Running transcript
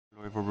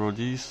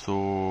Everybody,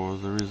 so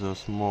there is a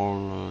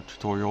small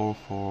tutorial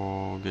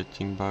for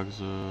getting back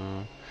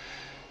the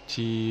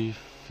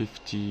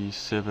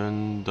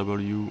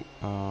T57W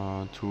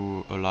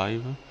to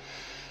alive.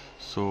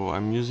 So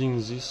I'm using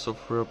this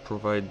software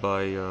provided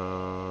by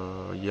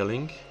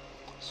Yealink.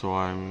 So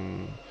I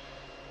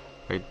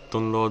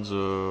download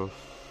the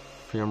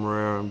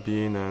firmware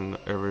bin and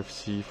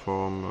RFC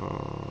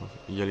from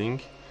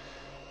Yealink,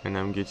 and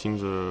I'm getting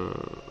the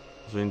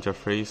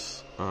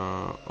interface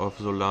of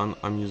the LAN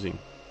I'm using.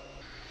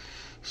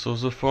 So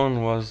the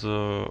phone was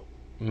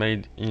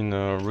made in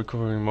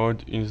recovery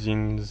mode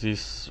using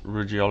this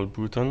radial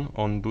button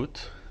on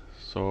boot.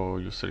 So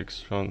you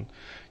select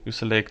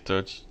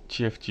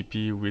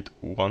TFTP with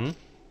 1.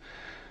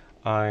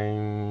 I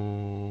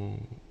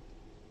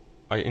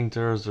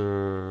enter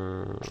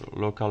the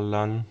local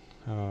LAN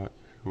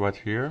right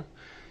here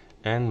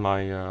and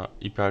my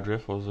IP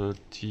address for the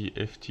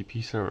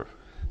TFTP server.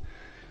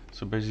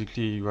 So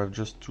basically you have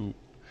just to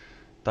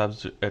tap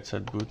the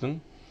headset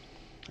button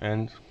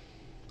and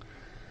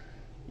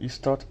you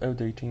start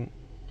updating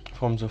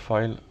from the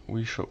file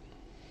we show.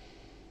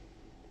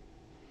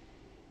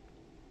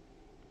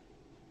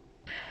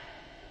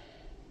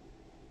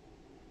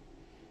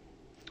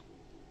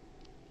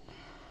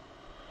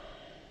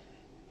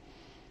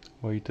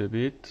 Wait a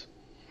bit.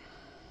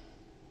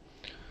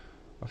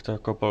 After a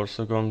couple of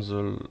seconds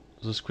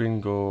the screen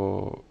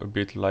go a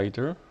bit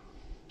lighter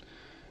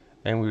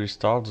and we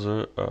restart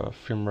the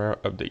firmware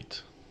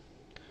update.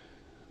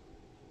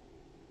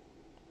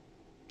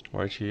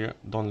 Right here,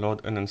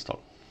 download and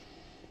install.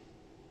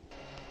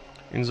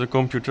 In the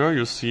computer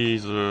you see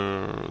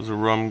the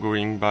ROM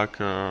going back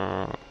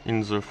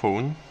in the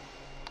phone,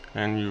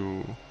 and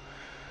you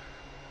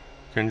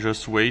can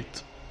just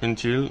wait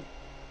until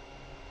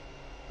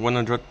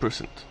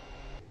 100%.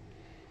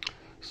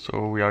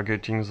 So we are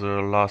getting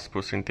the last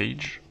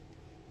percentage,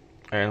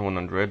 and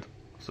 100,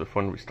 the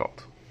phone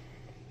restart.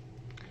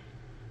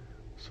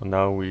 So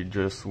now we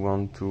just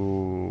want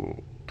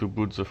to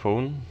boot the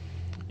phone.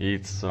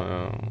 It's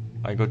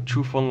I got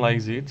two phones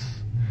like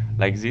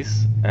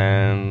this,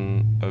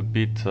 and a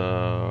bit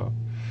the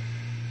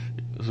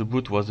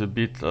boot was a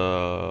bit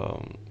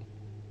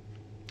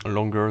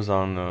longer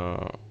than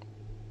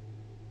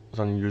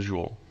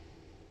usual.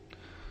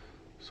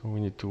 So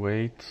we need to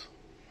wait,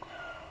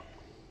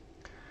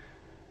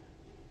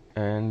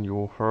 and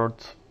your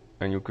heart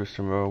and your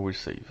customer will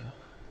save.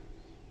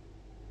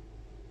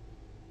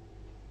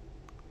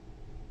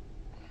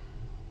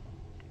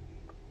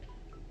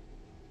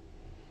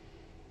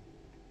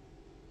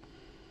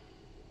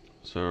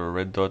 The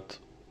red dot,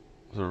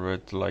 the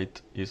red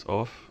light is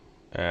off,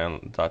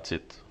 and that's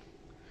it.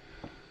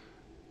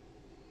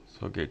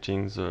 So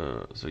getting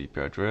the IP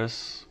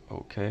address,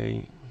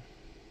 okay,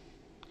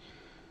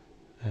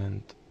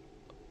 and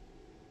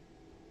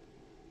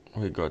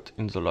we got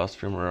in the last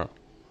firmware,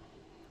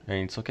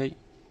 and it's okay.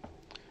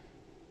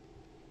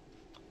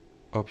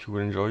 Hope you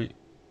will enjoy,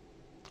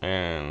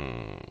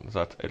 and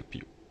that help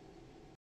you.